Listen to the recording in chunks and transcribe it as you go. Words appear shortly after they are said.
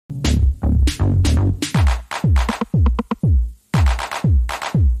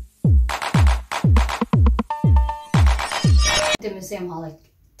MuseumHolic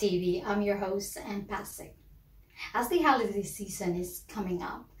TV. I'm your host and Pasik. As the holiday season is coming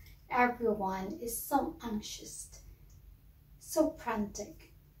up, everyone is so anxious, so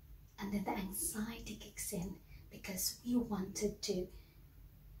frantic, and then the anxiety kicks in because we wanted to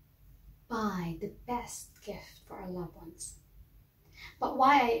buy the best gift for our loved ones. But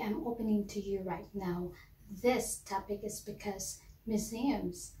why I am opening to you right now this topic is because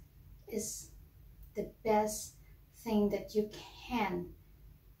museums is the best thing that you can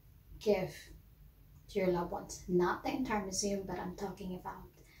give to your loved ones. Not the entire museum, but I'm talking about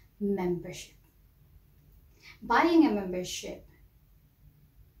membership. Buying a membership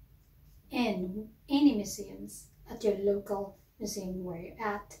in any museums at your local museum where you're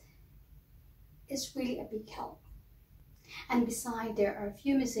at is really a big help. And besides, there are a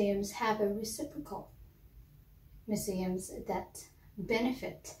few museums have a reciprocal museums that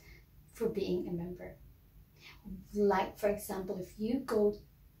benefit for being a member. Like, for example, if you go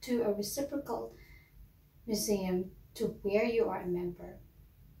to a reciprocal museum to where you are a member,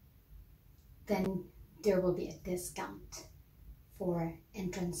 then there will be a discount for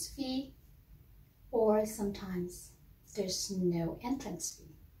entrance fee, or sometimes there's no entrance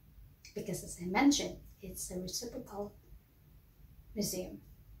fee because, as I mentioned, it's a reciprocal museum.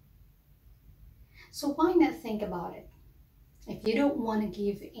 So why not think about it? If you don't want to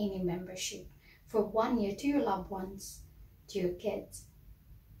give any membership for 1 year to your loved ones, to your kids,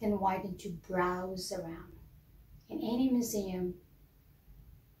 then why don't you browse around in any museum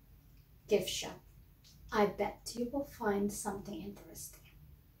gift shop? I bet you will find something interesting.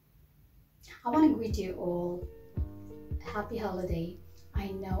 I want to greet you all happy holiday.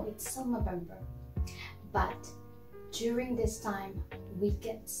 I know it's still November, but during this time we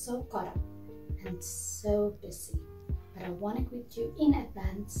get so caught up and so busy. But I want to greet you in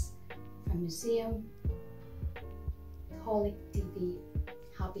advance from MuseumHolic TV.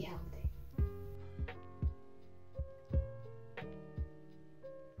 Happy holiday.